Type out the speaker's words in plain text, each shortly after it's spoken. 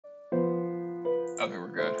Okay, we're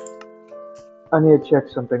good. I need to check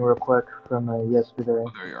something real quick from yesterday.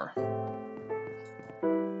 Oh, there you are.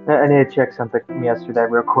 I need to check something from yesterday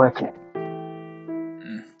real quick.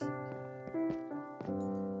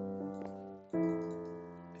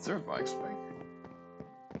 Is there a bike spike?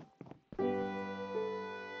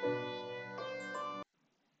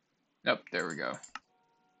 Yep, there we go.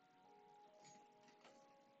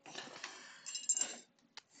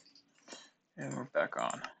 And we're back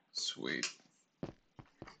on. Sweet.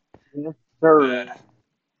 Yes, sir. Dad,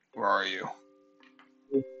 where are you?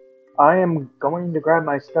 I am going to grab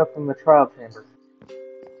my stuff from the trial chamber.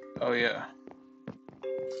 Oh yeah.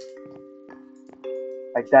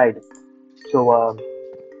 I died. So,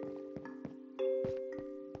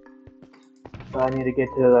 I need to get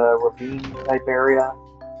to the ravine type area.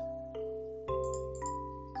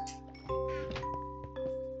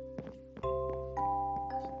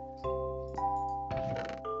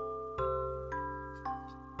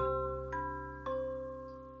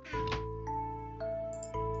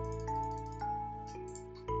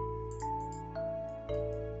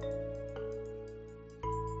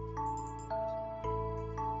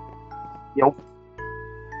 Yep.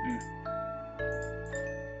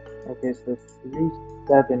 Okay, so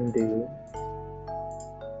 370.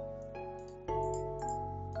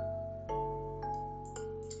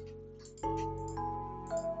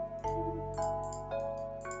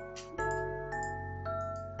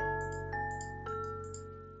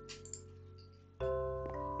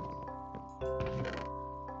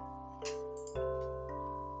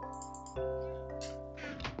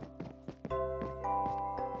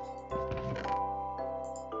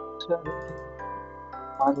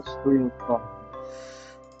 -3 is fine.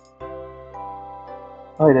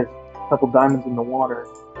 Oh, there's a couple diamonds in the water.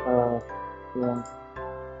 Yeah.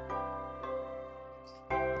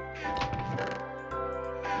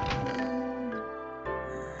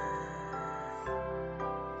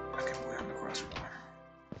 Okay, we're on the crossbar.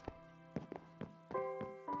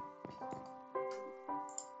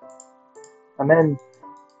 I'm in.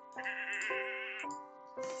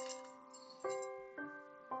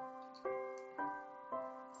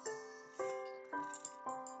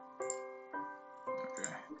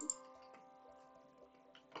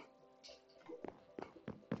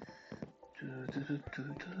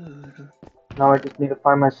 Now I just need to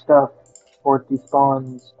find my stuff before it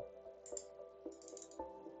despawns.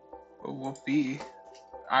 Oh, whoopee.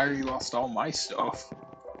 I already lost all my stuff.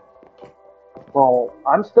 Well,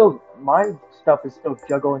 my stuff is still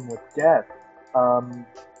juggling with death.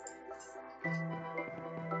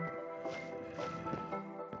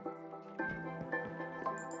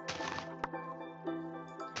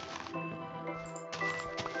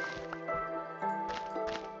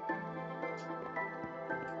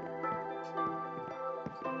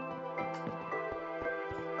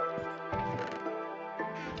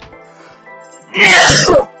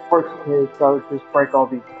 Worst case, I would just break all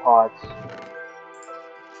these pots.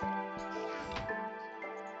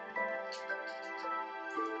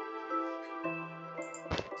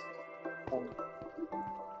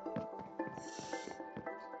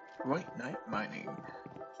 Late night mining.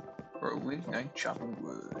 Or late night chopping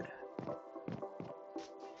wood.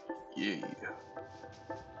 Yeah.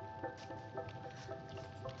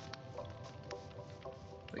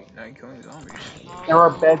 Late night killing zombies. There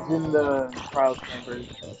are beds in the trial chambers.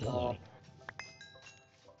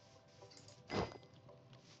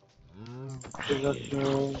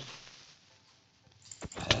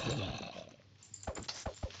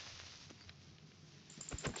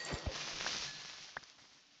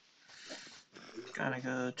 Gotta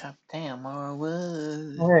go chop down more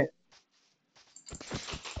wood. Okay.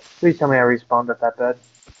 Please tell me I respawned at that bed.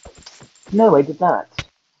 No, I did not.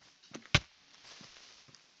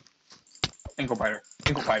 Ankle biter.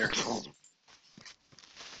 Ankle biter.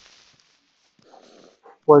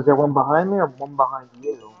 Was there one behind me or one behind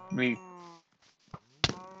you? Me.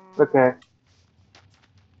 Okay.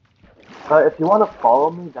 If you want to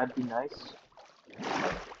follow me, that'd be nice.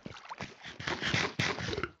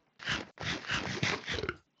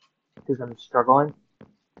 Because I'm struggling.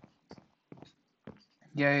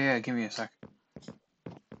 Yeah, give me a sec.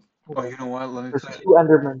 Okay. Oh, you know what? There's 2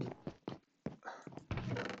 Endermen.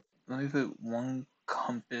 Let me put one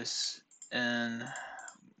compass in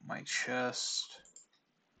my chest.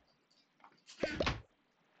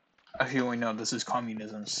 Actually, wait, no, this is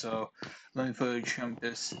communism, so let me put a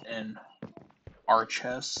compass in our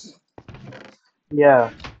chest.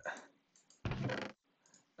 Yeah.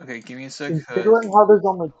 Okay, give me a sec. Considering how there's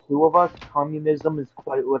only 2 of us, communism is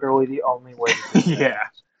quite literally the only way to do Yeah.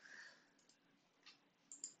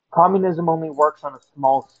 Communism only works on a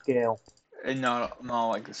small scale. And not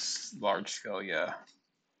like a large scale, yeah.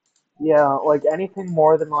 Yeah, like anything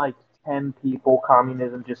more than like 10 people,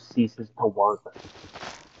 communism just ceases to work.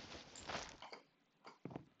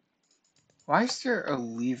 Why is there a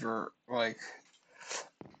lever like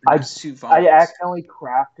I next to I vines? accidentally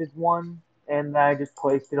crafted one and I just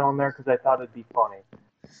placed it on there because I thought it'd be funny.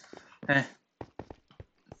 Eh,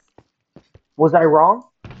 Was I wrong?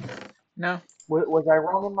 no. Was I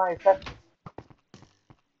wrong in my assessment?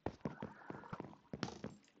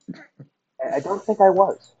 I don't think I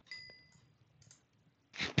was.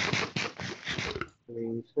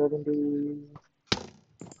 370.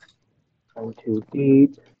 I'm too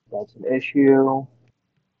deep. That's an issue.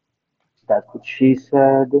 That's what she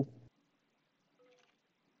said.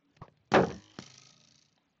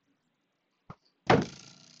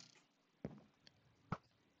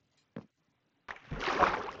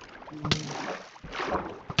 You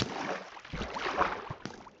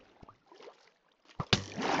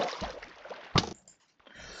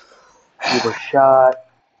were shot.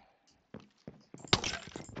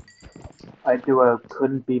 I do a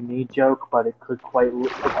couldn't be me joke, but it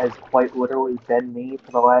has quite literally been me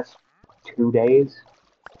for the last 2 days.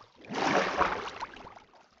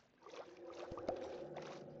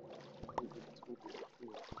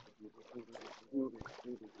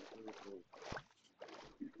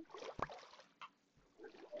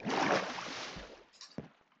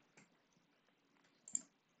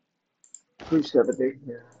 Who's 70?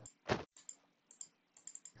 Yeah.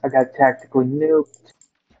 I got tactically nuked.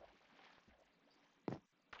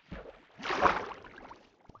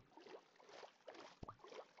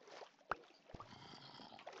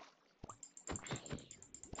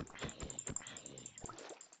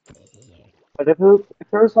 But if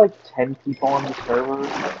there was like 10 people on the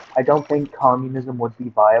server, I don't think communism would be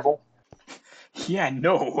viable. Yeah,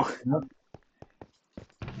 no. You know?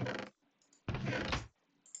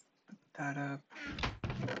 That up.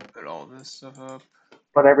 Put all this stuff up.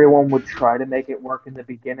 But everyone would try to make it work in the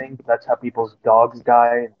beginning. That's how people's dogs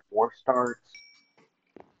die and war starts.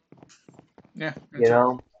 Yeah, You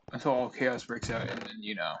know, until all chaos breaks out, and then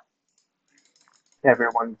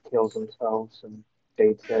everyone kills themselves and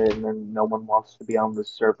dates it, and then no one wants to be on the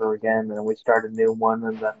server again. And then we start a new one,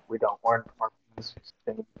 and then we don't learn from our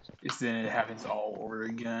mistakes. then it happens all over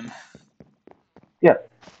again. Yeah,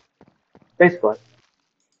 basically,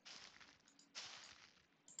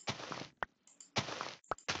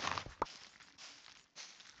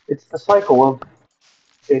 it's the cycle of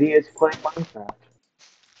idiots playing Minecraft.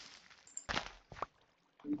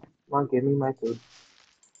 Come on, give me my food.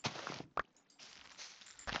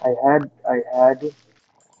 I had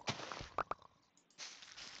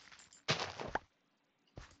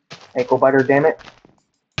ankle biter. Damn it!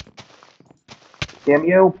 Damn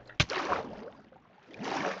you!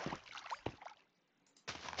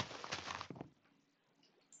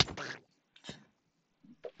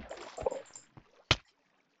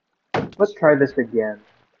 Let's try this again.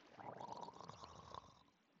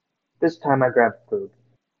 This time I grabbed food.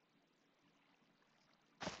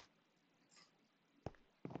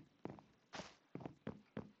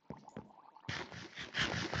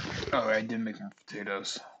 Oh, I did make more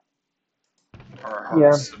potatoes. Or Yeah,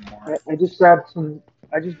 harvest some more. I just grabbed some.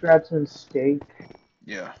 I just grabbed some steak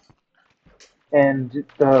Yeah. and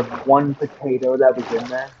the one potato that was in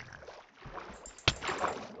there.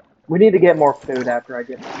 We need to get more food after I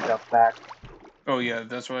get my stuff back. Oh yeah,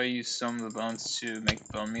 that's why I use some of the bones to make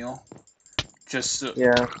bone meal. Just so,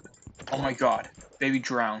 Yeah, oh my god, baby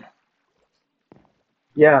drown.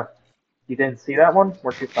 yeah. You didn't see that one?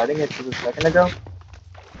 Weren't you fighting it just a second ago?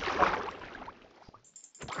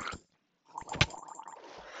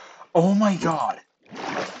 Oh my god,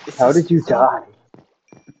 it's How a did you so die?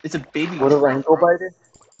 it's a baby Would have drown, ankle bro. bited?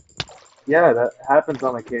 Yeah, that happens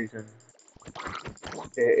on occasion.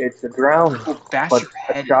 It's a drown, Oh, bash but your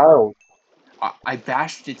a head in. child. I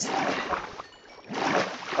bashed its head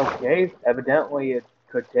Okay, evidently it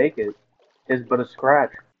could take it. Tis but a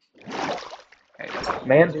scratch. in. Hey, that's fine.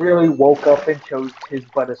 Man's really woke up and chose tis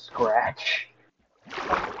but a scratch.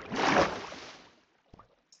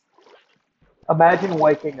 Imagine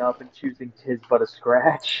waking up and choosing tis but a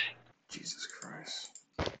scratch. Jesus Christ.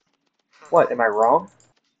 What, am I wrong?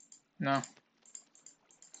 No.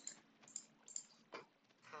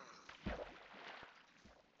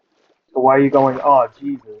 So why are you going, oh,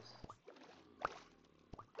 Jesus?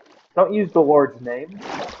 Don't use the Lord's name.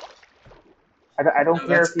 I don't No,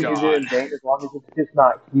 care that's if you use it God. in vain as long as it's just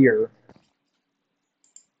not here.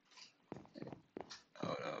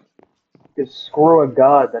 Hold up. Just screw a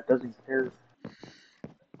god that doesn't care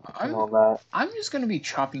and I'm all that. I'm just gonna be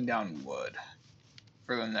chopping down wood.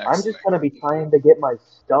 for the I'm next just gonna like be trying to get my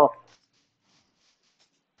stuff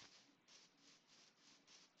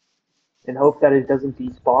and hope that it doesn't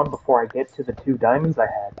despawn before I get to the 2 diamonds I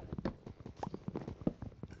had.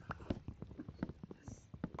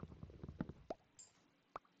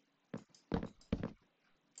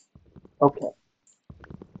 Okay.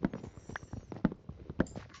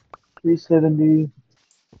 370.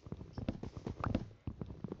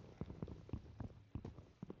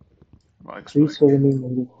 like Three spike. seventy,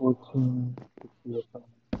 maybe 14.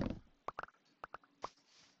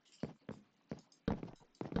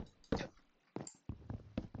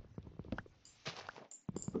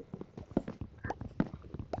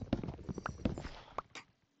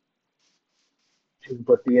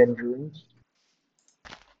 But the injuries.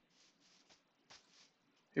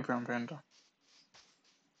 Hey, Brown Panda.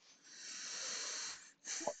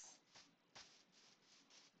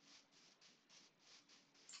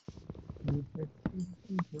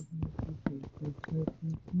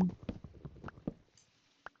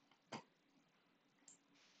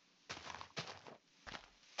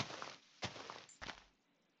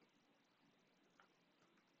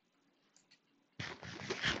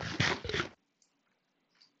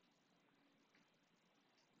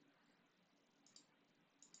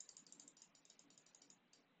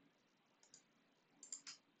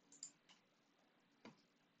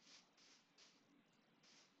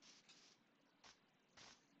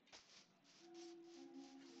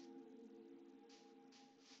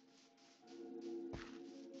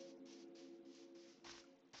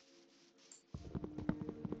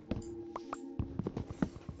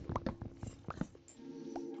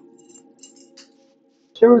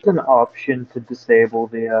 There was an option to disable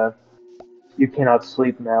the you cannot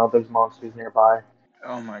sleep now, there's monsters nearby.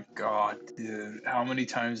 Oh my god, dude. How many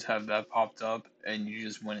times have that popped up and you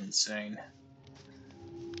just went insane?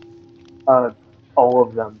 Uh, all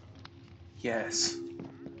of them. Yes.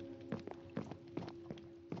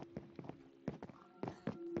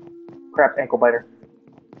 Crap, ankle biter.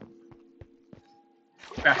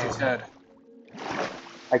 Bash his head.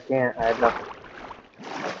 I can't, I have nothing.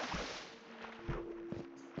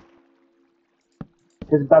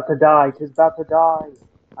 Tis about to die, tis about to die.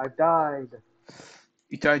 I've died.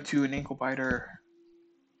 You died to an ankle biter.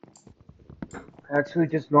 Actually,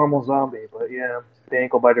 just normal zombie, but yeah, the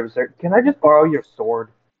ankle biter was there. Can I just borrow your sword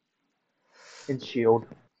and shield,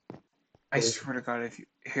 I please? swear to god, if you.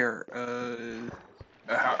 Here,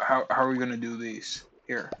 how are we gonna do these?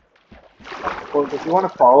 Here. Well, if you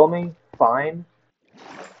want to follow me, fine.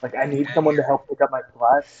 Like, I And need someone to here. help pick up my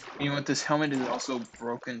flask. You know what? This helmet is also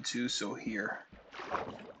broken too, so here.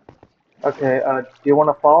 Okay, do you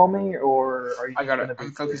want to follow me, or are you I just gotta. gonna be I'm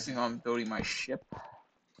here? focusing on building my ship.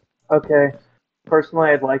 Okay. Personally,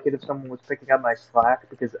 I'd like it if someone was picking up my slack,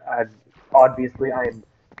 because obviously I am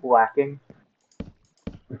lacking.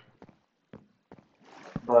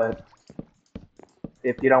 But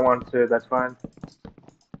if you don't want to, that's fine.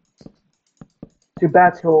 To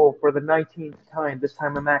battle for the 19th time. This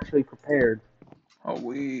time I'm actually prepared. Oh,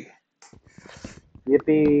 we.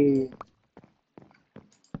 Yippee!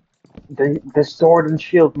 The sword and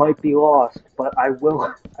shield might be lost, but I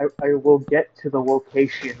will get to the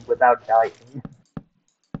location without dying.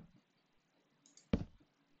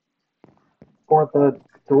 For the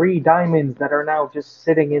 3 diamonds that are now just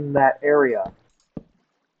sitting in that area.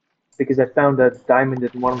 Because I found a diamond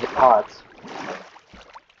in one of the pots.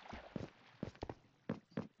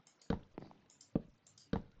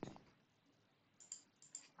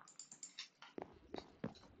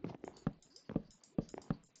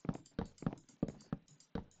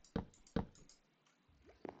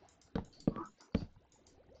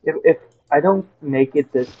 If I don't make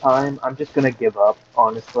it this time, I'm just gonna give up,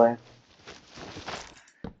 honestly.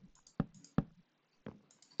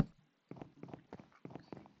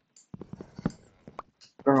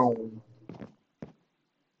 Boom.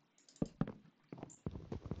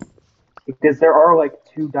 Because there are like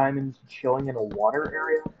 2 diamonds chilling in a water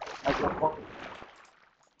area at this point.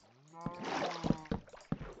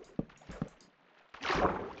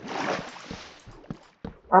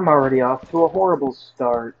 I'm already off to a horrible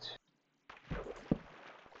start.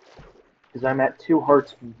 Because I'm at 2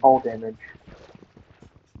 hearts from fall damage.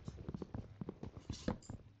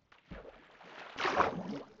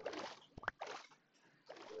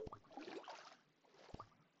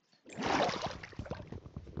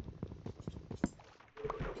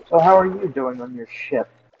 So how are you doing on your ship?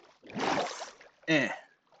 Eh.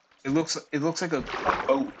 It looks like a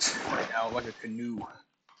boat right now, like a canoe.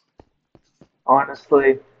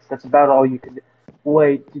 Honestly, that's about all you can do.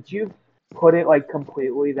 Wait, did you put it like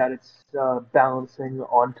completely that it's balancing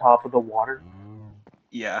on top of the water?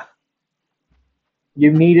 Yeah.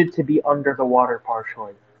 You need it to be under the water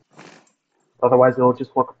partially. Otherwise, it'll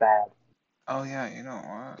just look bad. Oh yeah, you know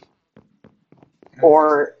what? You know what?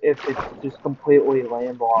 Or if it's just completely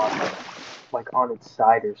landlocked, like on its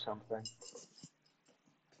side or something.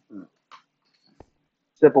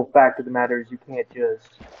 Simple fact of the matter is you can't just.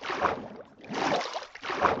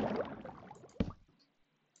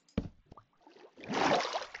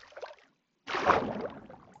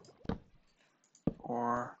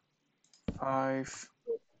 4, 5.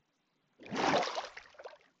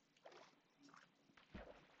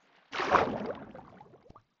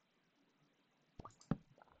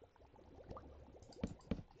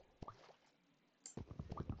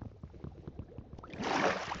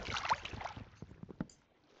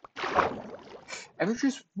 Ever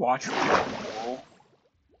just watch roll?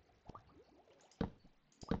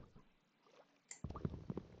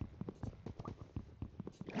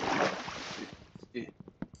 Eh,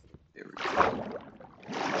 there we go.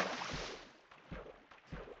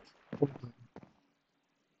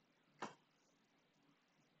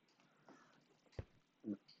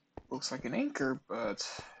 Looks like an anchor, but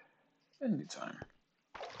in due time.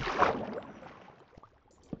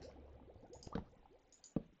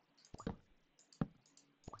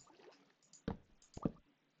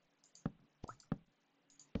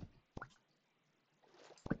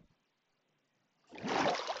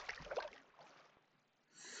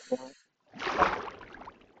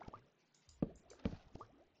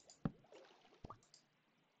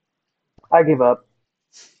 I give up.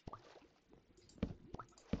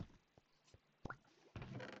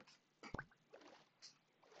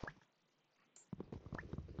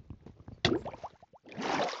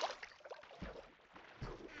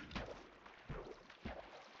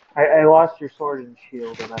 I lost your sword and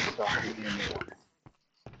shield, and I'm sorry.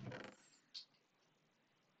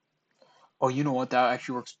 Oh, you know what? That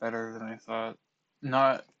actually works better than I thought.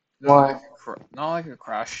 Not not like Why? not like a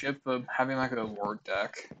crash ship, but having like a word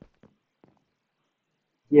deck.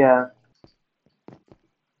 Yeah.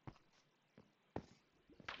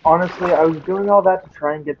 Honestly, I was doing all that to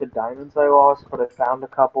try and get the diamonds I lost, but I found a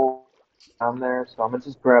couple down there, so I'm gonna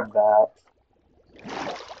just grab that.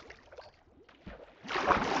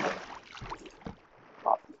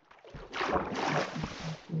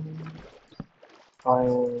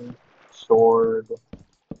 Iron, sword,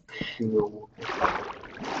 shield,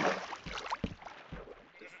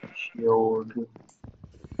 shield,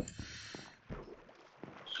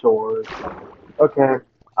 sword. Okay,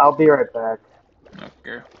 I'll be right back.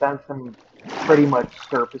 Okay. Found some pretty much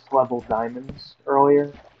surface level diamonds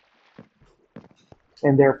earlier,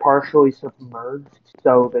 and they're partially submerged,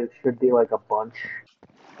 so there should be like a bunch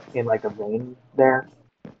in like a vein there.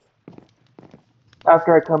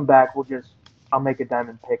 After I come back, I'll make a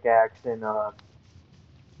diamond pickaxe, and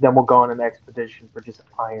then we'll go on an expedition for just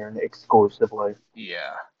iron exclusively.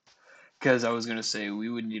 Yeah. Because I was gonna say we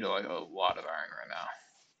would need like a lot of iron right now.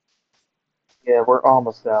 Yeah, we're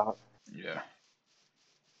almost out. Yeah.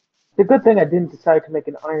 It's a good thing I didn't decide to make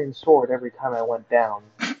an iron sword every time I went down.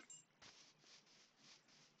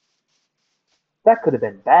 That could have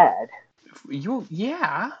been bad.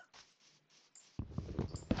 Yeah.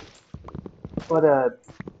 But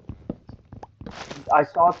I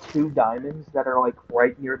saw two diamonds that are like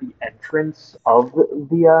right near the entrance of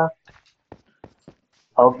the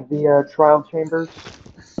trial chambers.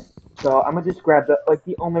 So I'm gonna just grab the like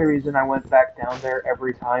the only reason I went back down there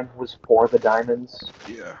every time was for the diamonds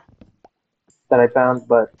Yeah. that I found,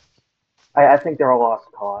 but I think they're a lost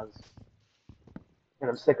cause, and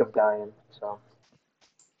I'm sick of dying. So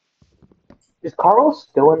is Carl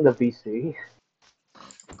still in the VC?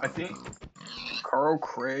 I think Carl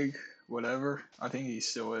Craig, whatever. I think he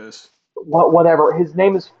still is. Whatever. His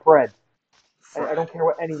name is Fred. I Fred. don't care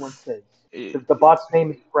what anyone says. It, The bot's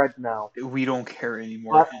name is Fred now. we don't care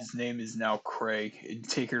anymore. But His name is now Craig.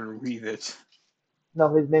 Take it or leave it.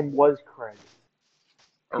 no, his name was Craig.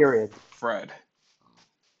 Or Period. Fred.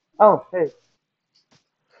 Oh, hey,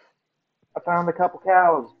 I found a couple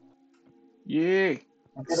cows. Yay!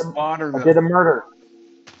 I did a, Slaughter I did a them. murder. I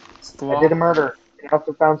did a Slaughter. murder. I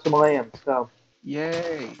also found some lamb. So,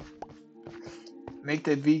 Yay! Make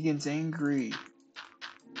the vegans angry.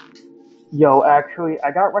 yo, actually,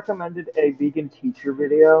 I got recommended a vegan teacher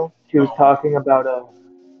video. Oh, She was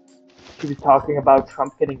talking about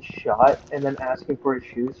Trump getting shot and then asking for his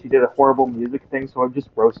shoes. She did a horrible music thing, so I'm just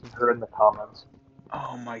roasting her in the comments.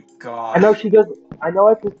 oh my I god. know she does. I know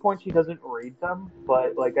at this point she doesn't read them,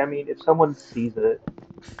 but like, I mean, if someone sees it,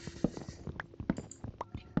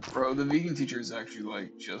 Bro, the vegan teacher is actually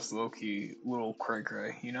like just low key little cray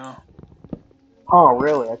cray, you know? huh?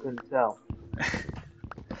 Really? I couldn't tell.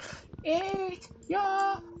 Eat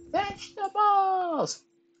your vegetables!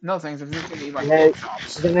 No thanks, I'm just gonna eat my And pork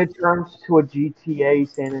chops. then it turns to a GTA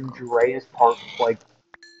San Andreas Park like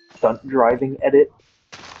stunt driving edit.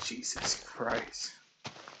 Jesus Christ.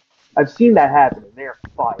 I've seen that happen, and they're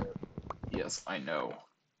fire. Yes, I know.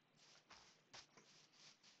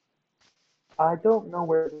 I don't know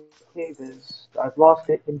where the cave is. I've lost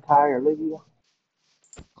it entirely.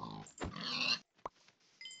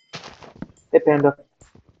 Hey, Panda.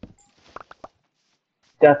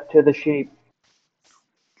 Death to the sheep.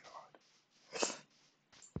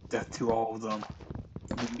 Death to all of them.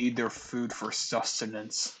 We need their food for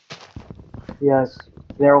sustenance. Yes,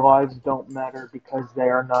 their lives don't matter because they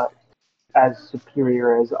are not as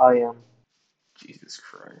superior as I am. Jesus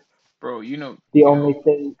Christ. Bro, The only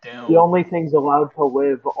thing, the damn, only things allowed to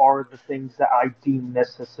live are the things that I deem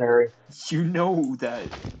necessary. you know that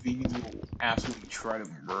vegans will absolutely try to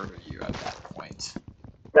murder you at that point.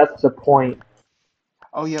 That's the point.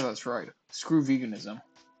 Oh yeah, that's right. Screw veganism.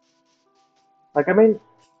 Like, I mean,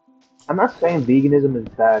 I'm not saying veganism is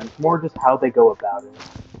bad. It's more just how they go about it.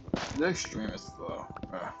 The extremists, though.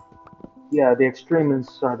 Yeah, the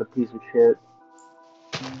extremists are the piece of shit.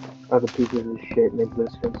 Are the pieces of shit in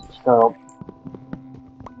existence. So,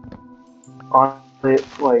 honestly,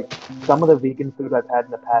 like, some of the vegan food I've had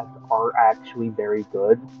in the past are actually very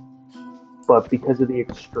good. But because of the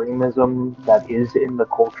extremism that is in the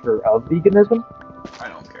culture of veganism, I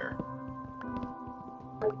don't care.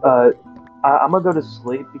 uh, I'm gonna go to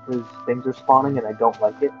sleep because things are spawning and I don't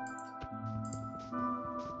like it.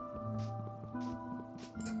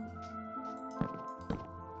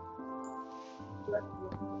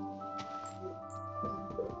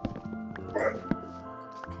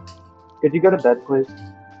 Could you go to bed, please?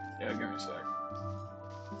 Yeah, give me a sec.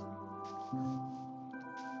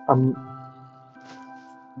 Um,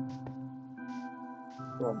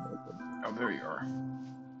 Oh, there you are.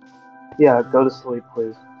 yeah, go to sleep,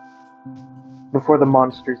 please. Before the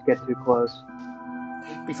monsters get too close.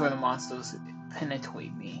 Before the monsters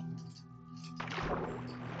penetrate me.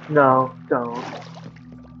 No, don't.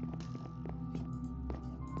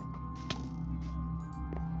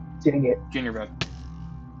 Dang it. Get in your bed.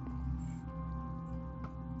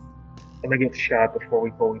 I'm gonna get shot before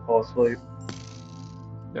we fully fall asleep.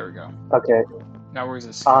 There we go. Okay, Now where's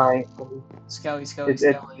the skelly? I. Skelly, skelly, It's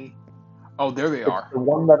skelly. Oh, there they it's are. the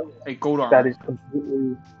one that Hey, gold that armor. is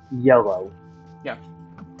completely yellow. Yeah,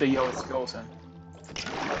 the yellow skeleton.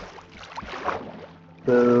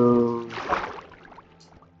 So,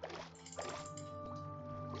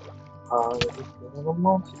 a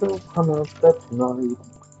monster come out that night.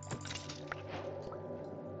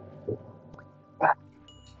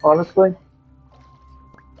 Honestly,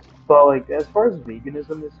 but like as far as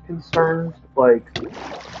veganism is concerned, like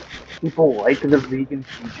people like the vegan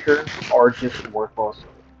feature are just worthless,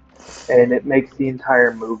 and it makes the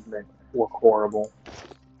entire movement look horrible.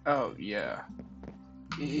 Oh, yeah.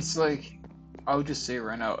 It's like, I'll just say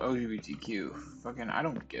right now, LGBTQ. Fucking, I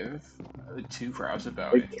don't give two craps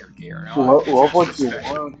about Like, if you're gay or not. love Just what you respect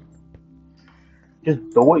want, me. just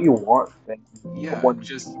do what you want, thing. Yeah, When,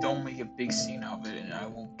 just don't make a big scene of it and I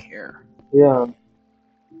won't care. yeah,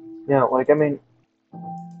 yeah, like I mean,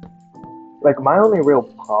 like my only real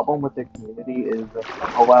problem with the community is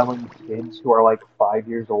allowing kids who are like 5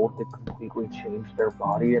 years old to completely change their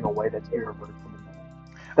body in a way that's irreversible.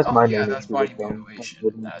 That's Oh, my yeah, main that's issue body with them.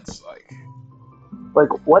 mutilation. That's like, Like,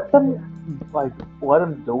 let them, like, let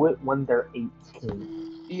them do it when they're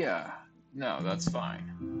 18. yeah, no, that's fine.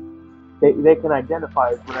 They can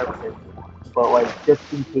identify as whatever they want, but like, just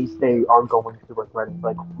in case they are going to regret it,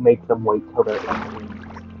 like, make them wait till they're 18.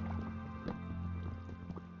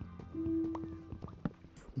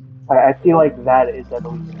 I feel like that is at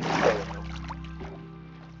least fair,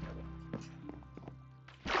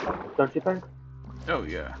 don't you think? Oh,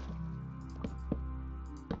 yeah.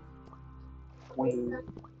 Wait.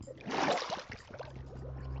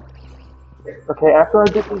 Okay, after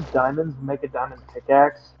I get these diamonds, make a diamond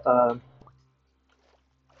pickaxe.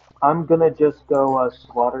 I'm gonna just go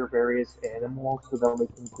slaughter various animals so that we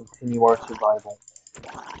can continue our survival.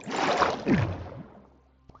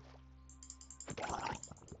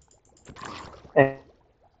 And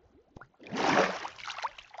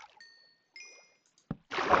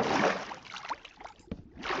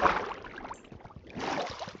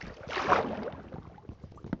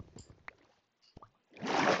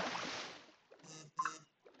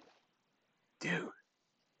Dude,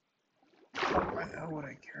 why the hell would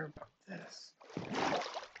I care about this?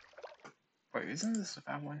 Wait, isn't this a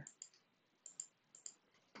bad one?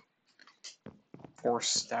 4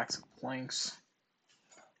 stacks of planks.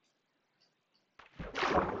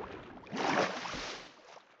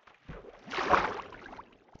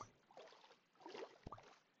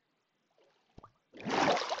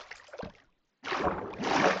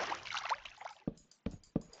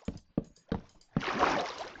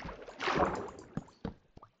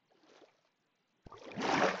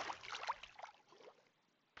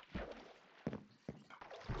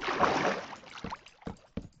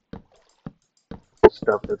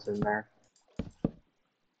 stuff that's in there.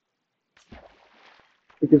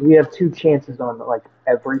 Because we have 2 chances on like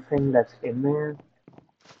everything that's in there,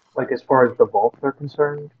 like as far as the vaults are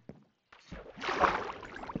concerned.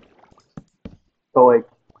 So like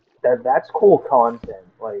that's cool content.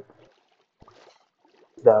 Like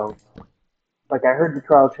though, like I heard the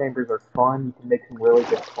trial chambers are fun. You can make some really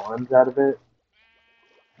good farms out of it.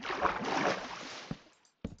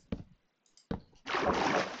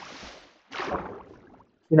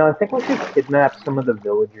 You know, I think we should kidnap some of the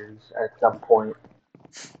villagers at some point.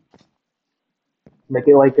 Make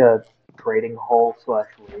it like a trading hall /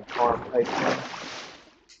 raid farm type thing.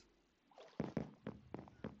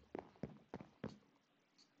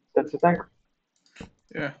 Don't you think?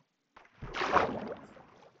 Yeah.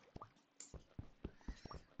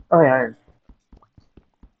 Oh yeah.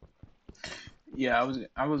 Yeah,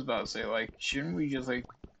 I was about to say, like, shouldn't we just like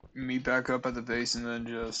meet back up at the base and then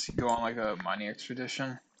just go on like a mining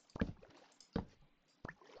expedition?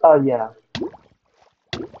 Oh yeah.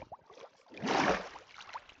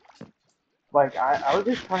 Like I was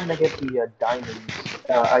just trying to get the diamonds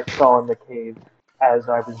I saw in the cave as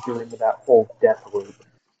I was doing that whole death loop.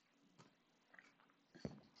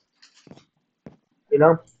 You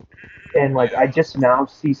know? And like Yeah. I just now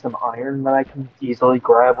see some iron that I can easily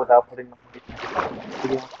grab without putting them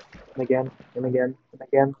again and again and again and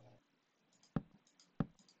again.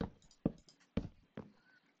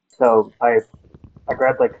 So I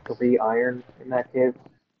grabbed like 3 iron in that cave,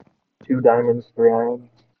 2 diamonds, 3 iron.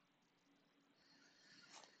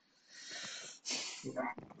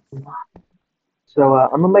 So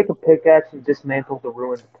I'm gonna make a pickaxe and dismantle the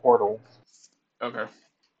ruined portal. Okay.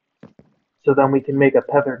 So then we can make a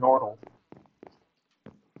Pether Nortal.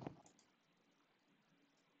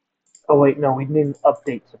 Oh wait, no, we need an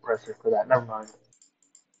update suppressor for that. Never mind.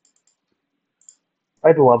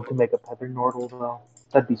 I'd love to make a Pether Nortal though.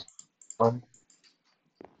 That'd be fun.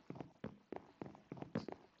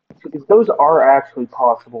 Because those are actually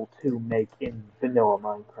possible to make in vanilla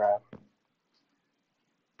Minecraft.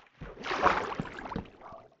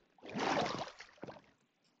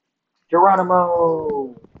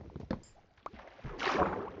 Geronimo!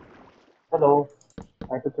 Hello.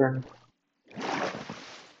 I returned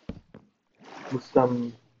with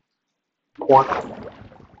some pork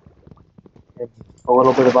and a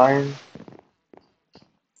little bit of iron.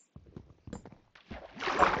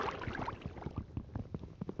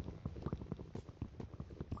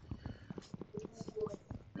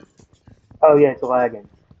 Oh yeah, it's lagging.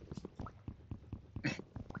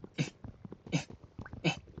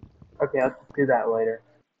 Okay, I'll do that later.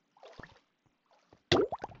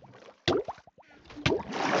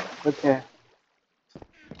 Okay.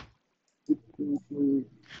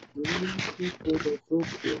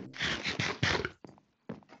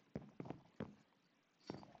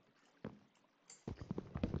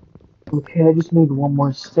 Okay, I just need one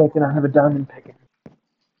more stick and I have a diamond pickaxe.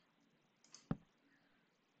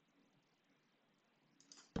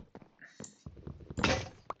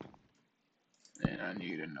 And I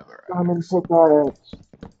need another Diamond axe. pickaxe.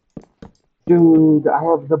 Dude, I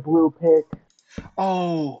have the blue pick.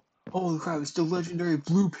 Oh, holy crap! It's the legendary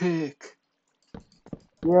blue pick.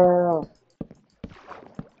 Yeah.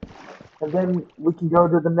 And then we can go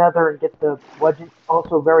to the nether and get the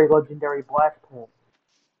also very legendary black pick.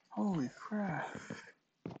 Holy crap!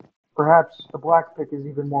 Perhaps the black pick is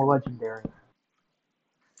even more legendary.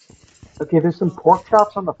 Okay, there's some pork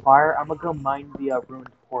chops on the fire. I'm gonna go mine the ruined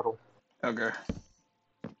portal. Okay.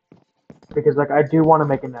 Because like I do want to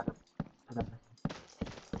make a nether.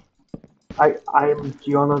 I am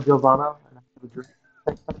Giorno Giovanna and I have a dream.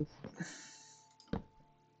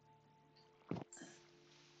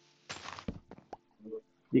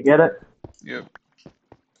 You get it? Yep.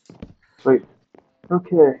 Sweet.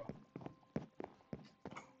 Okay.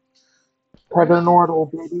 Right Tether now, Nordle,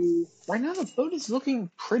 baby. right now the boat is looking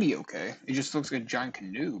pretty okay. It just looks like a giant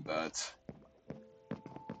canoe, but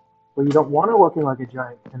Well, you don't want it looking like a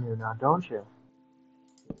giant canoe now, don't you?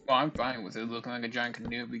 well, I'm fine with it looking like a giant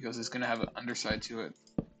canoe because it's gonna have an underside to it.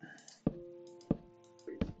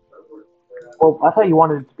 Well, I thought you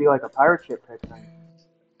wanted it to be like a pirate ship type thing.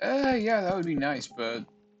 Yeah, that would be nice, but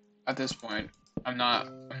at this point, I'm not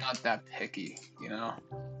that picky, you know.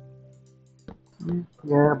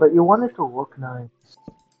 Yeah, but you want it to look nice.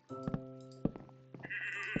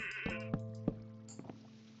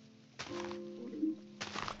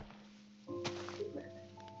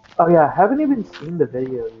 Oh yeah, I haven't even seen the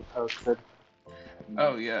video you posted.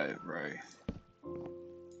 Oh yeah, right.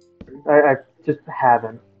 I just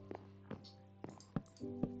haven't.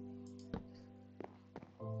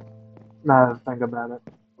 Now that I think about it.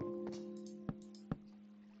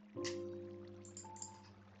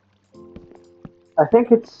 I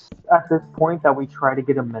think it's at this point that we try to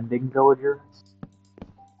get a mending villager.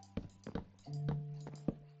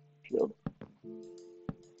 Shield.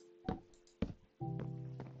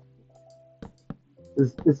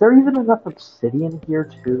 Is there even enough obsidian here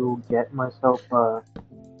to get myself a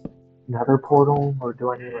nether portal, or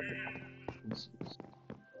do I need like a couple pieces?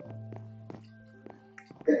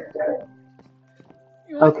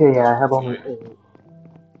 You know, I think Okay, yeah, that's I have only fine. 8.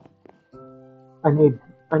 I need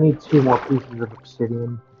I need 2 more pieces of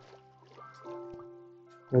obsidian.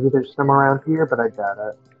 Maybe there's some around here, but I doubt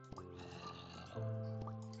it.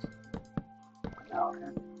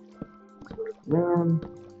 Man,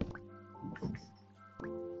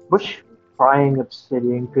 which frying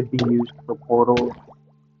obsidian could be used for portals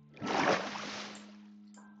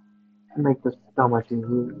to make this so much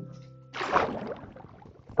easier?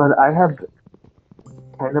 But I have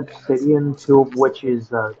 10 obsidian, 2 of which is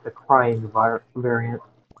the crying variant.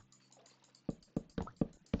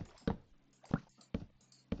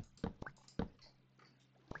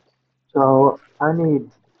 So I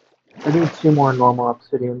need 2 more normal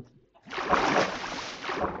obsidian.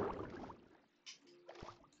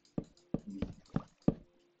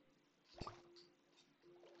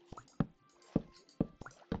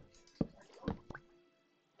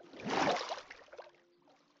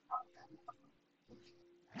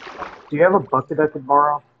 Do you have a bucket I could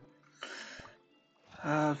borrow?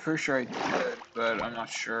 Pretty sure I did, but I'm not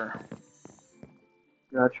sure.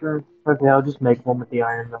 Gotcha. Okay, I'll just make one with the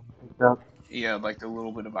iron that I picked up. Yeah, like the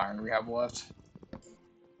little bit of iron we have left.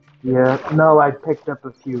 Yeah, no, I picked up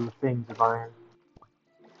a few things of iron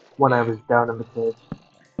when I Yeah. was down in the cave.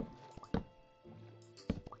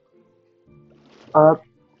 Uh,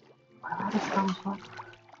 how does that work?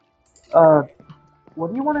 Uh, what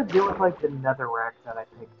do you want to do with like the netherrack that I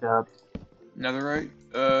picked up? Netherite?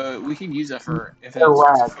 We can use that for infinite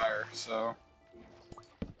source of Netherrack. fire, so.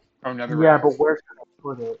 Oh, Yeah, netherrack. but where should I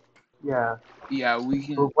put it? Yeah, Yeah,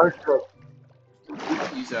 but where should I? we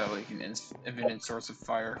can use that like an infinite source of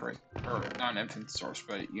fire, right? Or not an infinite source,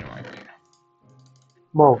 but you know what I mean.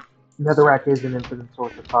 Well, So, netherrack is an infinite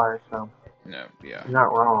source of fire, so no, yeah. you're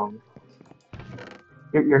not wrong.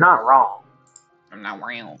 You're not wrong. I'm not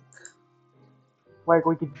real. Like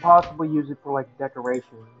we could possibly use it for like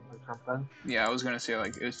decoration or something. Yeah, I was gonna say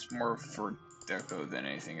like it's more for deco than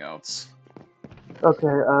anything else. Okay,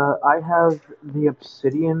 I have the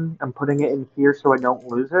obsidian. I'm putting it in here so I don't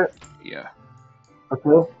lose it. Yeah.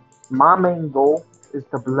 Okay. My main goal is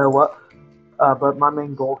to blow up, but my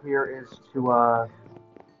main goal here is to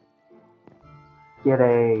get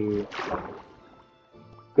a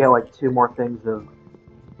get like 2 more things of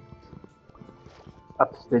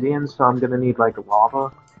obsidian. So I'm gonna need like lava,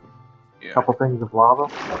 a Yeah. couple things of lava.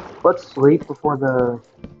 Let's sleep before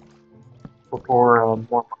more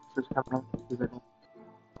monsters come in.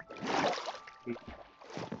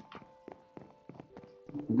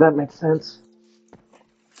 Does that make sense?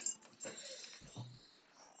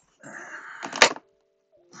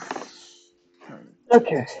 Check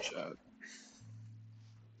Okay. this chat.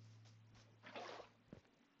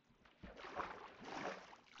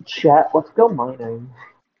 Chat. Let's go mining.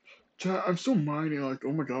 Chat, I'm still mining. Like,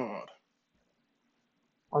 oh my god.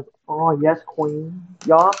 Like, oh yes, queen.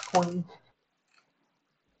 Yes, queen.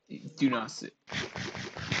 Do not sit.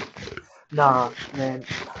 Nah, man.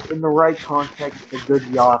 In the right context, the good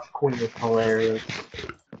Yas queen is hilarious.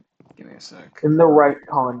 Give me a sec. In the right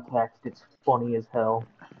context, it's funny as hell.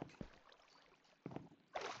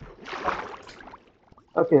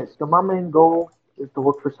 Okay, so my main goal is to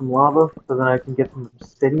look for some lava, so then I can get some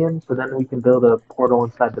obsidian, so then we can build a portal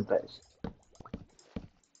inside the base.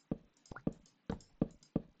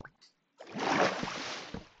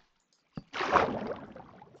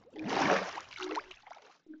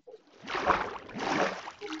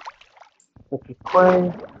 Such as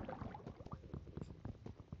clay.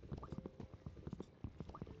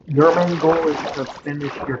 Your main goal is to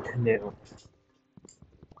finish your canoe.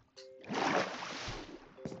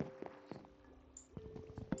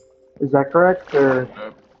 Is that correct, or?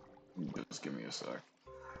 Uh, just give me a sec.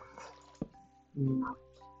 Mm,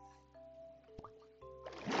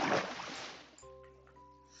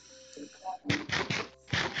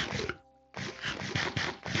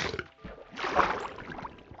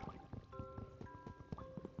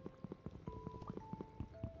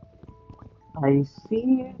 I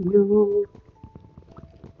see you.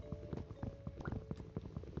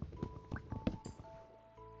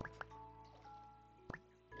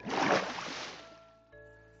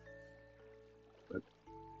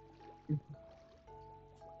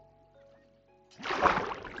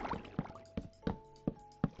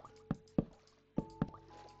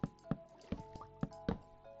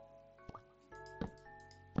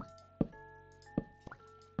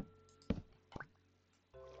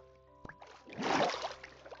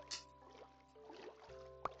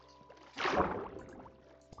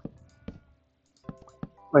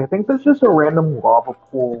 I think there's just a random lava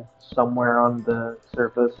pool somewhere on the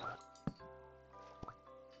surface.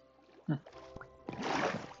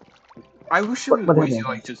 I wish there was But ways to anyway,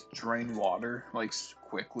 like just drain water like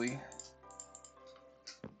quickly.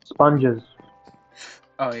 sponges,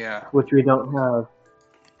 Oh yeah. which we don't have,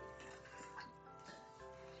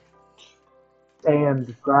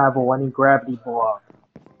 sand, gravel, any gravity block.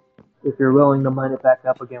 If you're willing to mine it back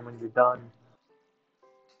up again when you're done.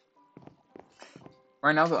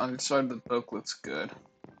 Right now the underside of the book looks good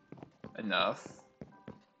enough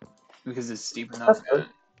because it's steep enough That's good. and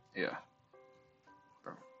yeah.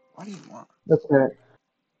 Bro, what do you want? That's it.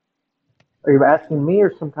 Are you asking me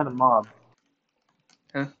or some kind of mob?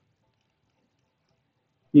 Huh?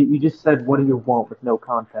 You just said, what do you want with no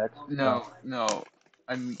context. So. No.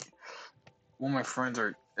 I'm one of my friends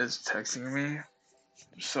is texting me,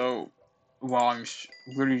 so while I'm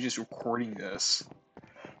literally just recording this,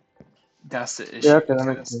 that's the Yeah, issue okay, that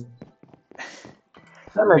makes because sense.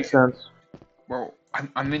 That makes sense. bro,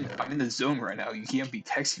 I'm in the zone right now. You can't be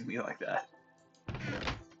texting me like that.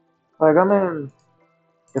 Like, I mean,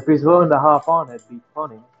 if he's willing to hop on, it'd be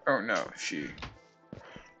funny. Oh no, she.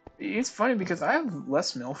 It's funny because I have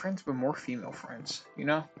less male friends but more female friends. You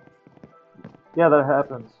know, Yeah, that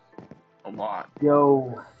happens. a lot.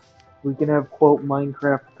 Yo, we can have, quote,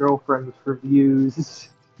 Minecraft girlfriends for views.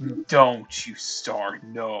 Don't you start?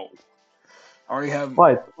 No. I already have.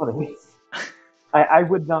 Why, it's funny. I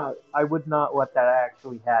would not let that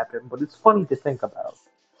actually happen, but it's funny to think about.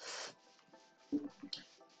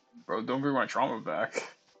 Bro, don't bring my trauma back.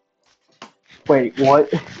 Wait,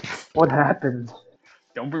 what? What happened?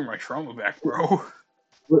 Don't bring my trauma back, bro.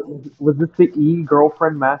 Was this the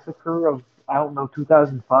girlfriend massacre of, I don't know,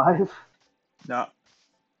 2005? Nah.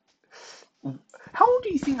 How old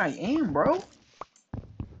do you think I am, bro?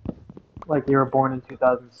 Like you were born in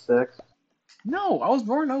 2006? No, I was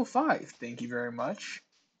born in '05. Thank you very much.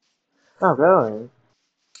 Oh, really?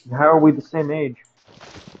 How are we the same age?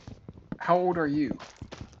 How old are you?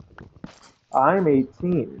 I'm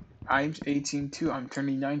 18. I'm 18 too. I'm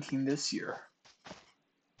turning 19 this year.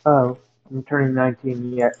 Oh, I'm turning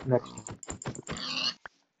 19 yet next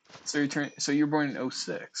year. So you're born in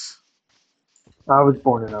 '06. I was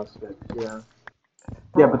born in '06, yeah.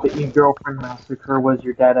 Yeah, but Bro, the girlfriend massacre was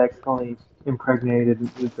your dad accidentally impregnated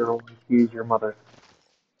the girl and she's your mother.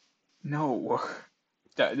 no.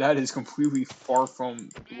 That is completely far from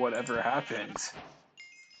whatever happened.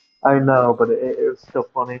 I know, but it was still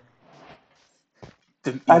funny.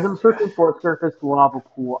 As I'm Yeah. searching for a surface lava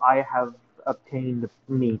pool, I have obtained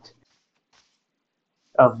meat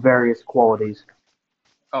of various qualities.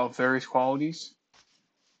 Oh, various qualities.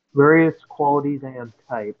 Various qualities and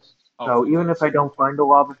types. Oh, So even if I please. don't find a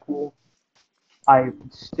lava pool, I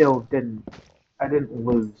still didn't. I didn't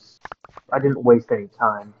lose. I didn't waste any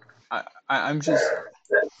time. I'm just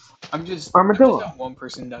I'm just Armadillo. that one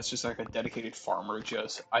person that's just like a dedicated farmer.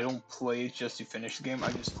 Just I don't play it just to finish the game.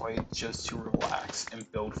 I just play it just to relax and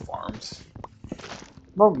build farms.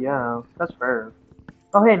 Well, yeah, that's fair.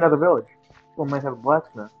 Oh, hey, another village. We might have a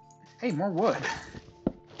blacksmith. Hey, more wood.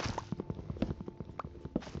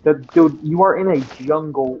 Dude, you are in a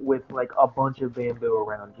jungle with like a bunch of bamboo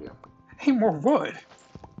around you. Hey, more wood.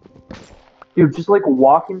 Dude, just like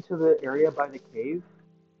walk into the area by the cave,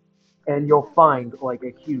 and you'll find like a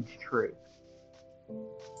huge tree.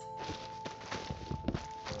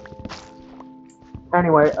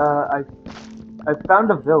 Anyway, I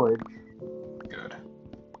found a village, Good.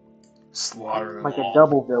 Slaughter them like a all.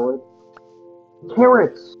 double village.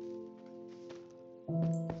 Carrots.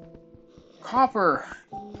 Copper.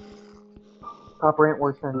 Copper ain't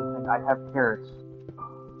worth anything. I have carrots.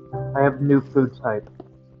 I have new food type.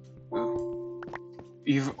 Ooh.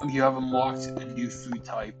 You have unlocked a new food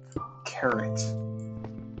type, carrot.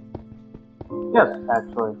 Yes,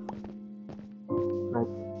 actually. Like,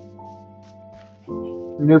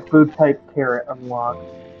 new food type carrot unlocked.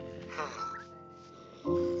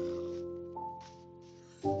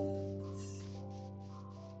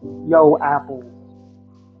 Yo, apples.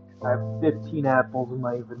 I have 15 apples in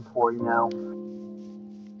my inventory now.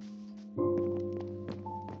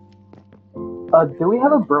 Do we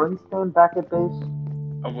have a brewing stand back at base?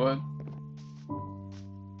 A what?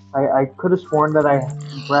 I could have sworn that I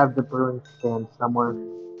grabbed the brewing stand somewhere.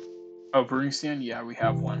 Oh, brewing stand. Yeah, we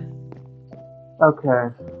have one. Okay.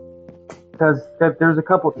 Because there's a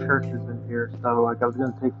couple churches in here, so like I was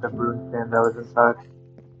gonna take the brewing stand that was inside.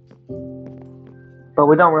 But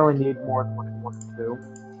we don't really need more than like one or two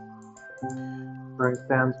brewing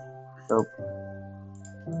stands. So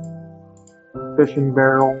fishing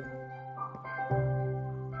barrel,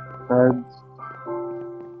 beds.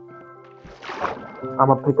 I'm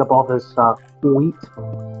gonna pick up all this wheat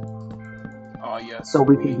Oh yes, so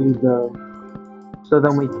we can wheat. do the. So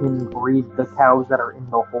then we can breed the cows that are in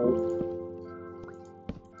the hole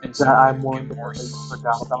And that so we I'm can get willing to more pay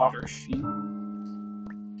forgot about. slaughter sheep.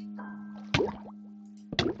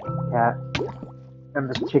 Cat. And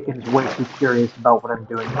this chicken's way too curious about what I'm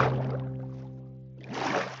doing.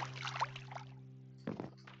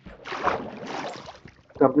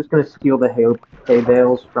 So I'm just gonna steal the hay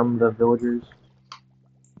bales from the villagers.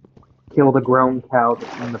 Kill the grown cow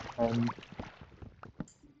that's in the pen.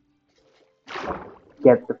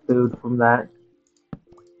 Get the food from that.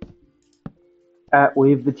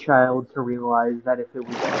 Leave the child to realize that if it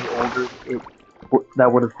was any older,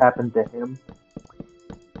 that would have happened to him.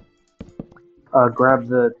 Grab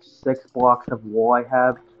the 6 blocks of wool I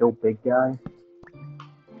have. Kill big guy.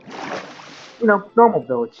 You know, normal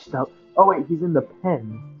village stuff. Oh wait, he's in the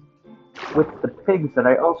pen with the pigs that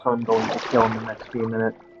I also am going to kill in the next few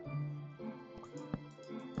minutes.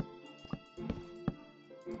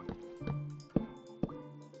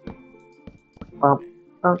 Um,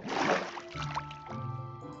 um,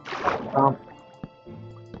 um.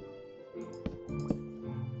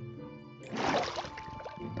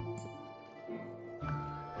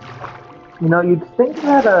 You know, you'd think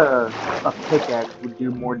that a pickaxe would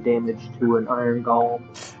do more damage to an iron golem.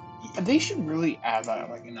 Yeah, they should really add that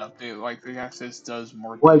like an update. Like the access does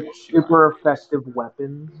more Like damage to iron super golem. effective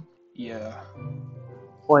weapons. Yeah,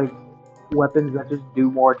 Like weapons that just do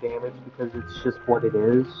more damage because it's just what it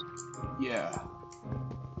is. yeah.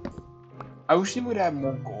 I wish they would add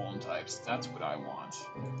more golem types. That's what I want.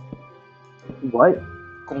 What?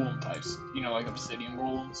 Golem types. You know, like obsidian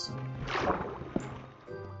golems.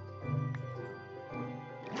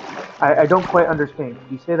 I don't quite understand. Can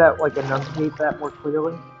you say that, like, enunciate that more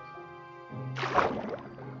clearly?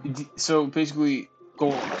 So basically,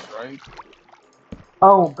 golems, right?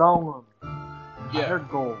 Oh, golem. I Yeah, heard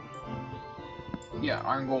gold. yeah,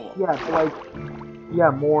 iron golem. Yeah, but like, yeah,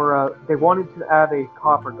 more, they wanted to add a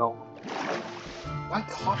copper golem. Why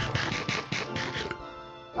copper?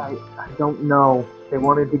 I don't know. They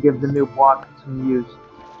wanted to give the new block some use.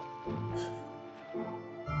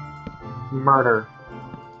 Murder.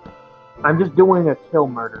 I'm just doing a kill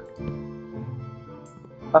murder.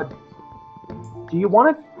 Uh, do you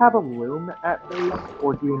want to have a loom at base,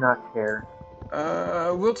 or do you not care?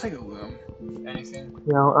 We'll take a loom. Anything.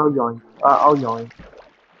 You know, I'll yoink. I'll yoink.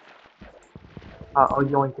 I'll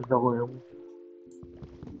yoink the loom.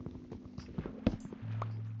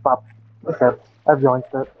 Pop. Okay, I've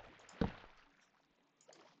yoinked it.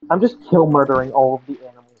 I'm just kill murdering all of the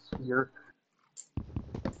animals here.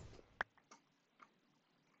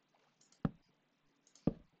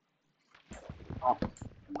 Pop.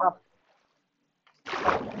 Pop.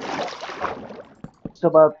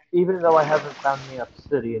 So, even though I haven't found any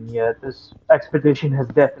obsidian yet, this expedition has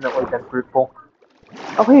definitely been fruitful.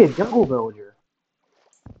 Oh, hey, a jungle villager.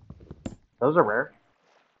 Those are rare.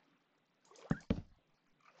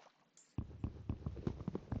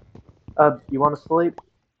 You want to sleep?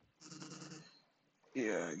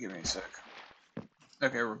 Yeah, give me a sec.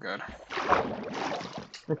 Okay, we're good.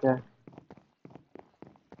 Okay.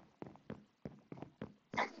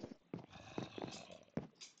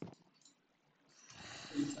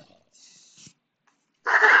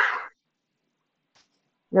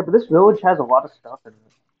 Yeah, but this village has a lot of stuff in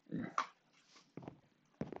it.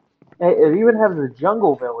 Hey, it even has a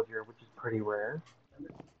jungle villager, which is pretty rare.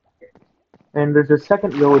 And there's a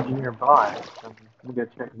second village nearby, so we go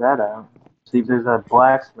check that out. See if there's a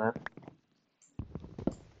blacksmith.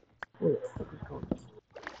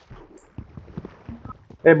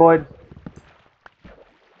 Hey, Boyd.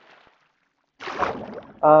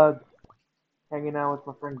 Uh, hanging out with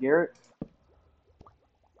my friend Garrett.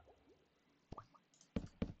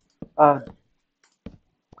 Uh,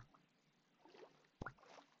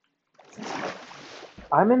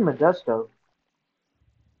 I'm in Modesto.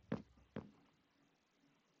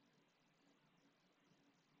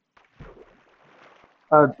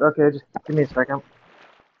 Okay, just give me a second.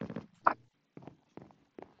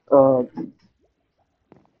 Uh,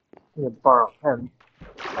 need to borrow a pen.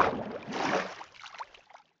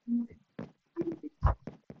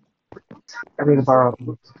 I need to borrow a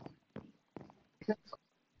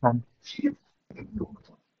pen.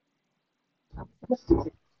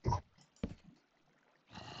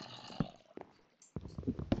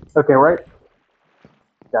 Okay, right?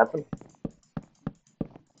 Got them.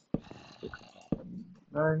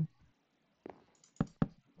 9,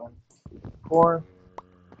 1, 4,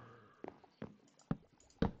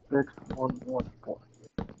 6, 1, 1, 4.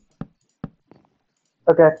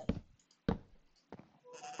 Okay.